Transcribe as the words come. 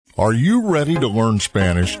Are you ready to learn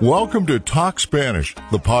Spanish? Welcome to Talk Spanish,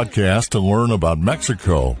 the podcast to learn about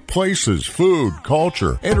Mexico, places, food,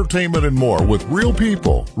 culture, entertainment, and more with real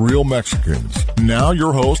people, real Mexicans. Now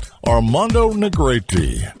your host, Armando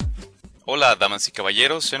Negrete. Hola, damas y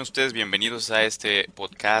caballeros, sean ustedes bienvenidos a este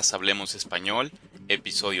podcast Hablemos Español,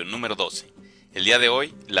 episodio número 12. El día de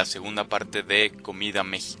hoy, la segunda parte de comida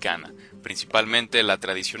mexicana, principalmente la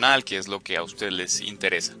tradicional, que es lo que a ustedes les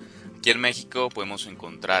interesa. Aquí en México podemos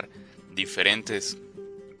encontrar diferentes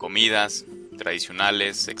comidas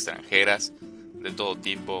tradicionales, extranjeras, de todo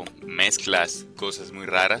tipo, mezclas, cosas muy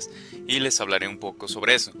raras, y les hablaré un poco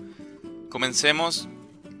sobre eso. Comencemos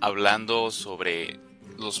hablando sobre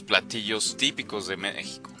los platillos típicos de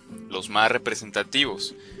México, los más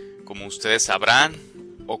representativos. Como ustedes sabrán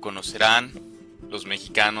o conocerán, los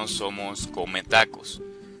mexicanos somos come tacos.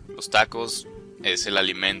 Los tacos es el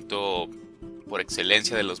alimento por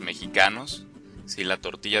excelencia de los mexicanos. Si la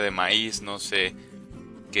tortilla de maíz, no sé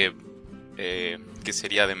qué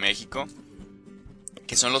sería de México.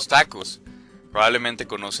 ¿Qué son los tacos? Probablemente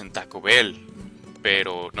conocen Taco Bell,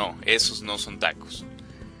 pero no, esos no son tacos.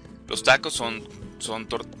 Los tacos son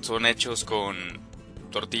hechos con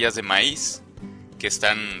tortillas de maíz que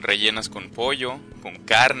están rellenas con pollo, con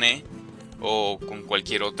carne o con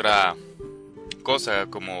cualquier otra cosa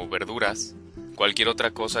como verduras. Cualquier otra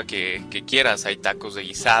cosa que quieras. Hay tacos de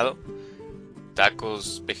guisado,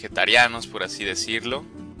 tacos vegetarianos, por así decirlo,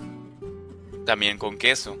 también con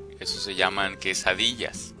queso. Esos se llaman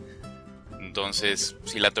quesadillas. Entonces,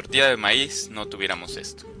 si la tortilla de maíz no tuviéramos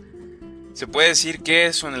esto. Se puede decir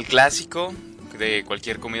que son el clásico de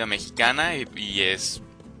cualquier comida mexicana y es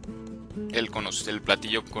el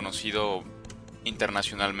platillo conocido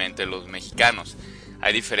internacionalmente los mexicanos.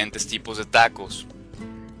 Hay diferentes tipos de tacos.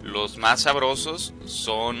 Los más sabrosos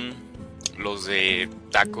son los de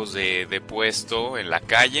tacos de puesto en la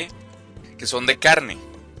calle, que son de carne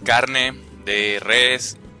de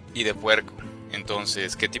res y de puerco.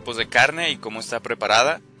 Entonces, ¿qué tipos de carne y cómo está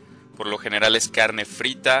preparada? Por lo general es carne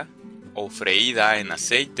frita o freída en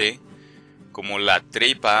aceite, como la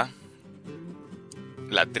tripa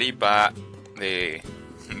de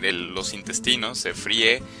los intestinos se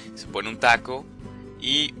fríe, se pone un taco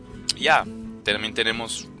y ya. También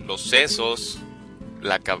tenemos los sesos,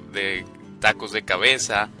 tacos de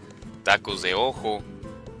cabeza, tacos de ojo,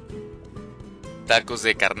 tacos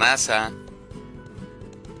de carnaza,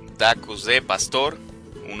 tacos de pastor.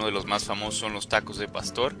 Uno de los más famosos son los tacos de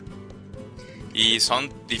pastor. Y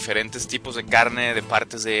son diferentes tipos de carne de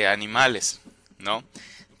partes de animales, ¿no?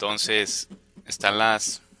 Entonces están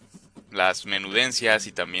las menudencias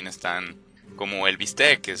y también están como el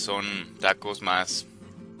bistec, que son tacos más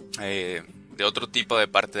de otro tipo de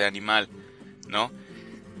parte de animal, ¿no?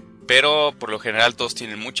 Pero por lo general todos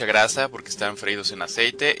tienen mucha grasa porque están freídos en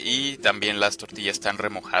aceite y también las tortillas están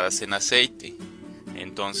remojadas en aceite.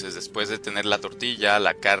 Entonces, después de tener la tortilla,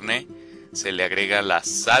 la carne, se le agrega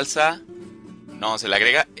se le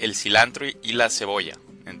agrega el cilantro y la cebolla.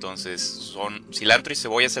 Entonces, cilantro y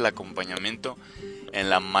cebolla es el acompañamiento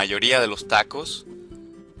en la mayoría de los tacos.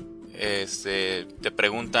 Te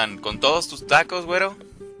preguntan, ¿con todos tus tacos, güero?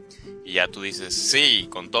 Y ya tú dices, sí,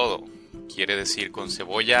 con todo. Quiere decir con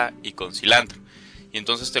cebolla y con cilantro. Y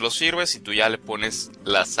entonces te lo sirves y tú ya le pones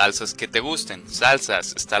las salsas que te gusten.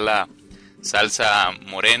 Salsas, está la salsa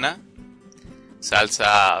morena,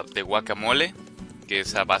 salsa de guacamole, que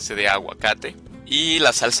es a base de aguacate, y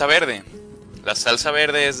la salsa verde. La salsa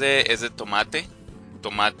verde es de tomatillo,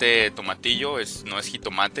 no es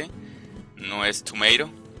jitomate, no es tomato,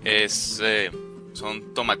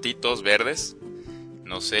 son tomatitos verdes.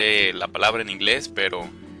 No sé la palabra en inglés, pero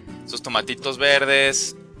esos tomatitos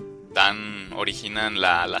verdes originan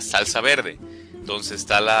la salsa verde. Entonces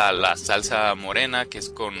está la salsa morena, que es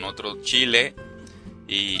con otro chile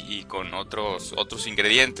y con otros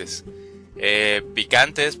ingredientes.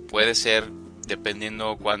 Picantes puede ser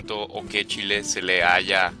dependiendo cuánto o qué chile se le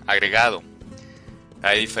haya agregado.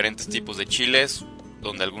 Hay diferentes tipos de chiles,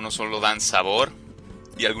 donde algunos solo dan sabor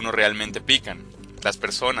y algunos realmente pican. Las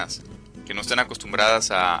personas que no estén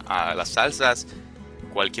acostumbradas a las salsas,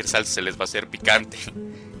 cualquier salsa se les va a hacer picante.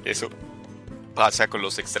 Eso pasa con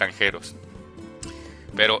los extranjeros.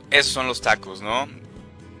 Pero esos son los tacos, ¿no?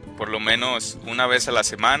 Por lo menos una vez a la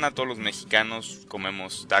semana todos los mexicanos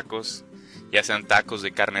comemos tacos, ya sean tacos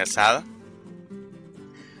de carne asada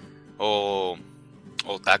o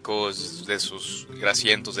tacos de sus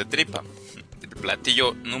grasientos de tripa. El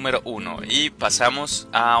platillo número 1. Y pasamos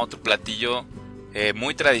a otro platillo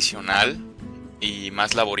muy tradicional y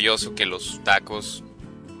más laborioso que los tacos,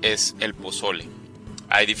 es el pozole.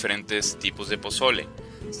 Hay diferentes tipos de pozole.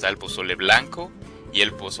 Está el pozole blanco y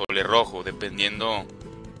el pozole rojo, dependiendo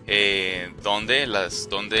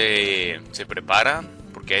dónde se prepara,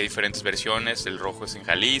 porque hay diferentes versiones. El rojo es en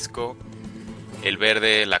Jalisco, el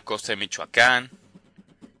verde la costa de Michoacán,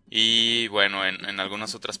 y bueno, en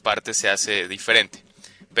algunas otras partes se hace diferente.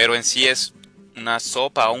 Pero en sí es una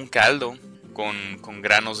sopa o un caldo con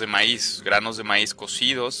granos de maíz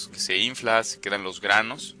cocidos, que se infla, se quedan los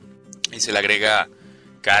granos y se le agrega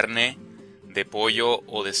carne de pollo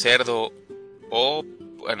o de cerdo, o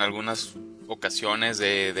en algunas ocasiones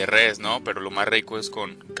de res, ¿no? Pero lo más rico es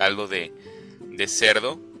con caldo de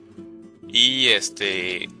cerdo, y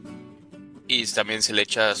también se le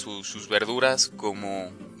echa sus verduras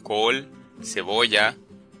como col, cebolla,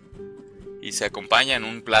 y se acompaña en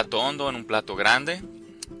un plato hondo, en un plato grande.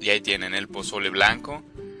 Y ahí tienen el pozole blanco.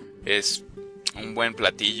 Es un buen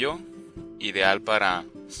platillo, ideal para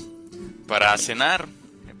cenar.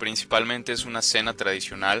 Principalmente es una cena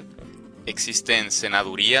tradicional. Existen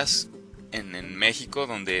cenadurías en México,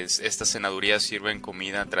 donde estas cenadurías sirven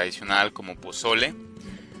comida tradicional como pozole,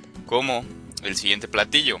 como el siguiente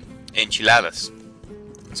platillo: enchiladas.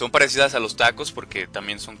 Son parecidas a los tacos porque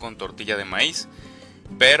también son con tortilla de maíz,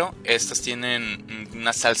 pero estas tienen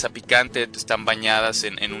una salsa picante, están bañadas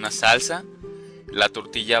en una salsa. La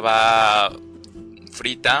tortilla va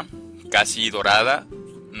frita, casi dorada,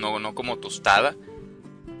 no como tostada,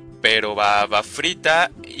 pero va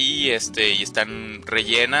frita, y están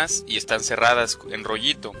rellenas y están cerradas en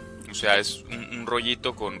rollito. O sea, es un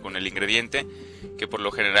rollito con el ingrediente, que por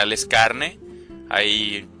lo general es carne.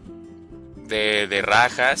 Hay de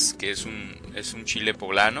rajas, que es un chile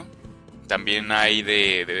poblano. También hay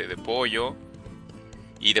de pollo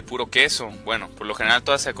y de puro queso. Bueno, por lo general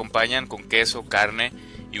todas se acompañan con queso, carne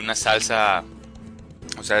y una salsa.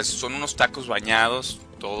 O sea, son unos tacos bañados,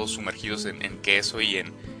 todos sumergidos en queso y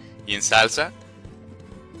en salsa.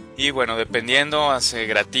 Y bueno, dependiendo, se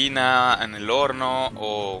gratina en el horno,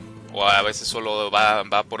 o a veces solo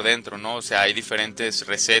va por dentro, ¿no? O sea, hay diferentes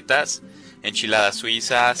recetas. Enchiladas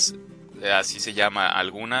suizas, así se llama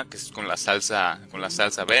alguna, que es con la salsa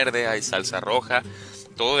verde, hay salsa roja.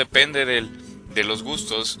 Todo depende de los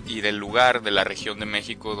gustos y del lugar, de la región de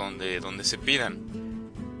México donde se pidan.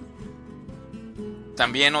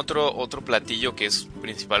 También otro platillo que es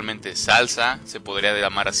principalmente salsa, se podría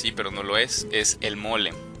llamar así, pero no lo es el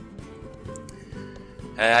mole.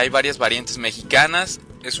 Hay varias variantes mexicanas.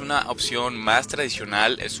 Es una opción más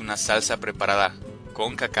tradicional, es una salsa preparada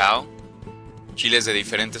con cacao, chiles de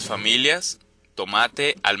diferentes familias,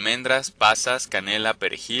 tomate, almendras, pasas, canela,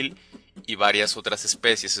 perejil y varias otras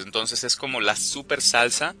especies. Entonces es como la super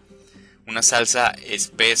salsa, una salsa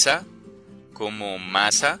espesa como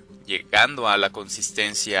masa, llegando a la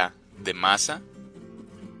consistencia de masa.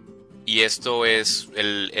 Y esto es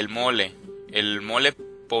el mole. El mole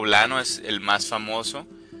poblano es el más famoso,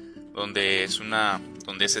 donde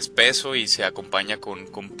es espeso y se acompaña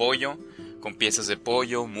con pollo, con piezas de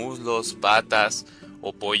pollo, muslos, patas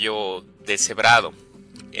o pollo deshebrado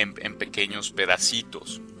en pequeños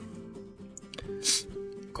pedacitos.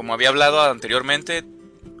 Como había hablado anteriormente,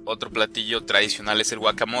 otro platillo tradicional es el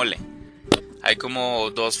guacamole. Hay como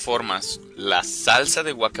dos formas: la salsa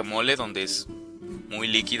de guacamole, donde es muy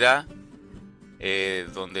líquida,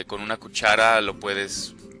 donde con una cuchara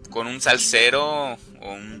con un salsero,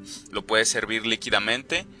 lo puedes servir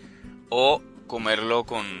líquidamente, o comerlo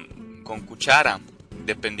con cuchara,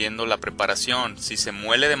 dependiendo la preparación. Si se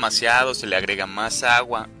muele demasiado, se le agrega más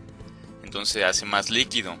agua, entonces se hace más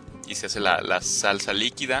líquido y se hace la salsa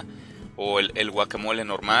líquida, o el guacamole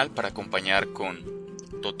normal para acompañar con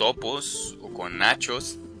totopos o con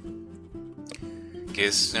nachos, que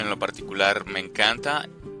es en lo particular me encanta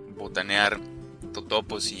botanear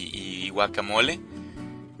totopos y guacamole,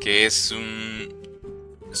 que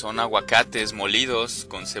son aguacates molidos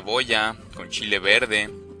con cebolla, con chile verde,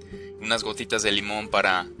 unas gotitas de limón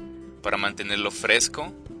para mantenerlo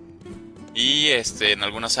fresco, y en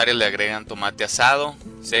algunas áreas le agregan tomate asado,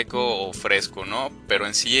 seco o fresco, ¿no? Pero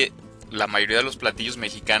en sí la mayoría de los platillos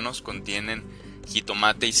mexicanos contienen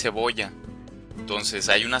jitomate y cebolla. Entonces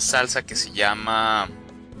hay una salsa que se llama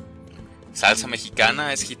salsa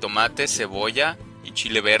mexicana, es jitomate, cebolla y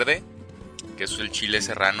chile verde, que es el chile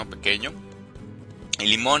serrano pequeño, y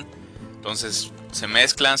limón. Entonces se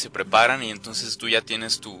mezclan, se preparan, y entonces tú ya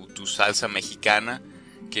tienes tu salsa mexicana,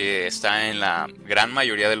 que está en la gran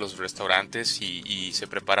mayoría de los restaurantes, y se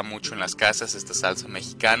prepara mucho en las casas esta salsa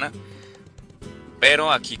mexicana.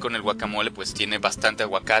 Pero aquí con el guacamole pues tiene bastante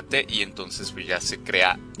aguacate, y entonces pues ya se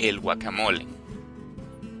crea el guacamole.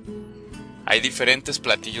 Hay diferentes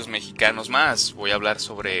platillos mexicanos más. Voy a hablar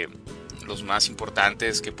sobre los más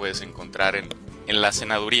importantes que puedes encontrar en las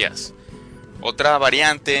cenadurías. Otra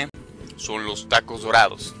variante son los tacos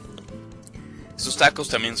dorados. Estos tacos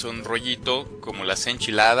también son rollito como las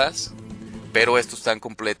enchiladas, pero estos están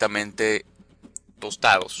completamente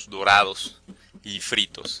tostados, dorados y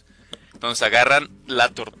fritos. Entonces agarran la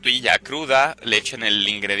tortilla cruda, le echan el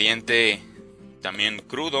ingrediente también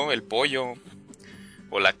crudo, el pollo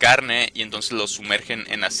o la carne, y entonces lo sumergen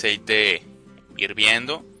en aceite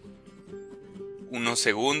hirviendo unos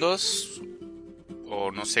segundos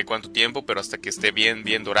o no sé cuánto tiempo, pero hasta que esté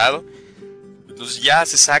bien dorado. Entonces ya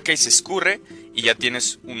se saca y se escurre y ya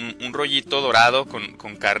tienes un rollito dorado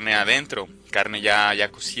con carne adentro, carne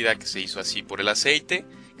ya cocida, que se hizo así por el aceite,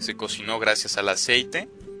 que se cocinó gracias al aceite.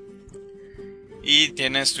 Y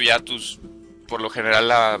tienes tú ya por lo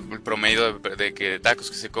general el promedio de tacos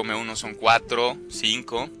que se come uno son 4,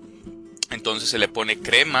 5. Entonces se le pone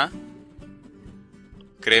crema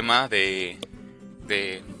de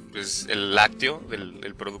pues, el lácteo,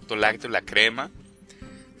 el producto lácteo, la crema,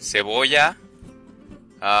 cebolla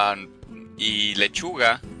y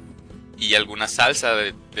lechuga y alguna salsa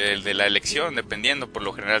de la elección, dependiendo. Por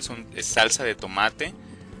lo general es salsa de tomate,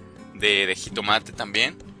 de jitomate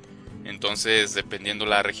también. Entonces, dependiendo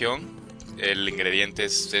la región, el ingrediente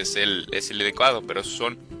es el adecuado, pero esos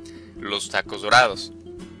son los tacos dorados.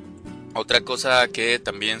 Otra cosa que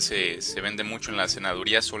también se vende mucho en la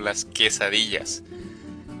cenaduría son las quesadillas.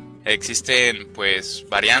 Existen pues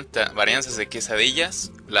varianzas de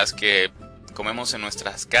quesadillas. Las que comemos en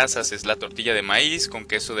nuestras casas es la tortilla de maíz con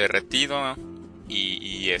queso derretido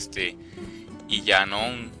y ya no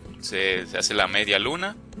se hace la media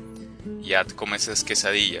luna. Ya te comes esas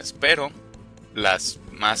quesadillas, pero las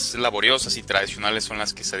más laboriosas y tradicionales son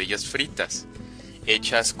las quesadillas fritas,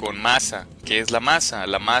 hechas con masa. ¿Qué es la masa?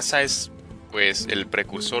 La masa es pues el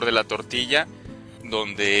precursor de la tortilla,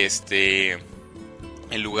 donde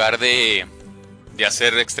en lugar de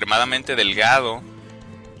hacer extremadamente delgado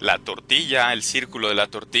la tortilla, el círculo de la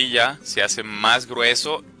tortilla se hace más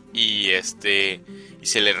grueso y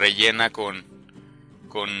se le rellena con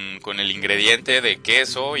el ingrediente de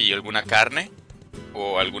queso y alguna carne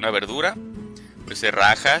o alguna verdura, pues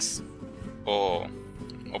rajas o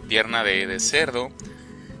pierna de cerdo.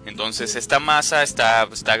 Entonces esta masa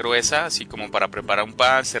está gruesa, así como para preparar un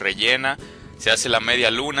pan. Se rellena, se hace la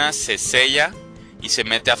media luna, se sella y se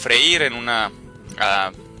mete a freír en una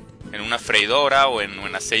freidora o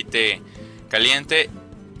en aceite caliente.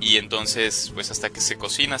 Y entonces pues hasta que se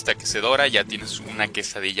cocina, hasta que se dora, ya tienes una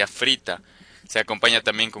quesadilla frita. Se acompaña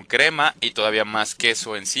también con crema y todavía más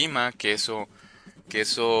queso encima. Queso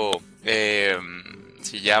se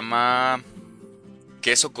llama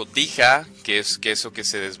queso cotija, que es queso que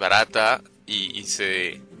se desbarata y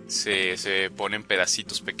se pone en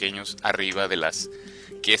pedacitos pequeños arriba de las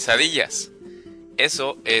quesadillas.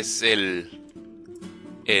 Eso es el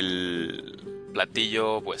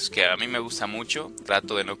platillo pues que a mí me gusta mucho.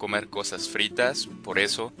 Trato de no comer cosas fritas, por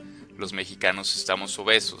eso los mexicanos estamos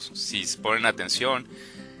obesos. Si se ponen atención,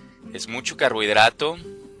 es mucho carbohidrato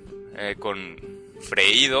con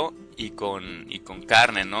freído y con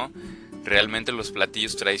carne, ¿no? Realmente los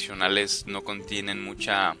platillos tradicionales no contienen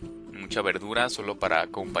mucha verdura, solo para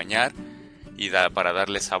acompañar y para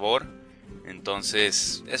darle sabor.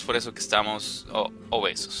 Entonces es por eso que estamos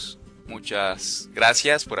obesos. Muchas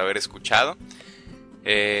gracias por haber escuchado.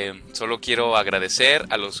 Solo quiero agradecer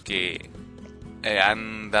a los que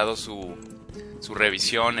han dado su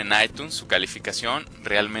revisión en iTunes, su calificación.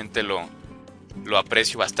 Realmente lo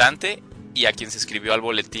aprecio bastante. Y a quien se escribió al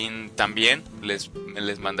boletín también les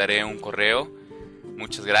mandaré un correo.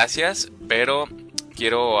 Muchas gracias. Pero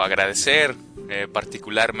quiero agradecer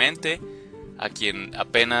particularmente a quien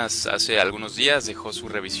apenas hace algunos días dejó su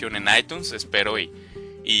revisión en iTunes. Espero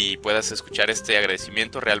y puedas escuchar este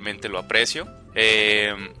agradecimiento. Realmente lo aprecio.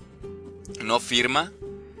 No firma.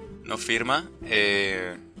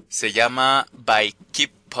 Se llama By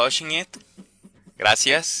Keep Pushing It.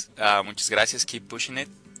 Gracias, muchas gracias Keep Pushing It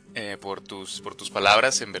por tus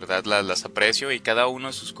palabras. En verdad las aprecio y cada uno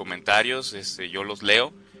de sus comentarios yo los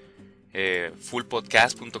leo.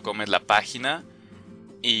 Fullpodcast.com es la página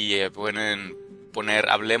y pueden poner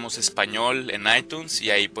Hablemos Español en iTunes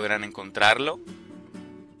y ahí podrán encontrarlo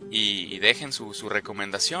y dejen su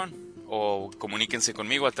recomendación o comuníquense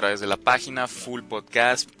conmigo a través de la página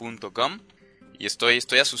fullpodcast.com y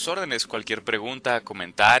estoy a sus órdenes. Cualquier pregunta,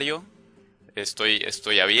 comentario,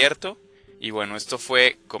 estoy abierto. Y bueno, esto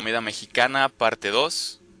fue Comida Mexicana parte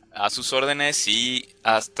 2. A sus órdenes y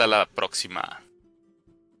hasta la próxima.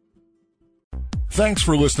 Thanks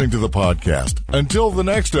for listening to the podcast. Until the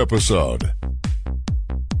next episode.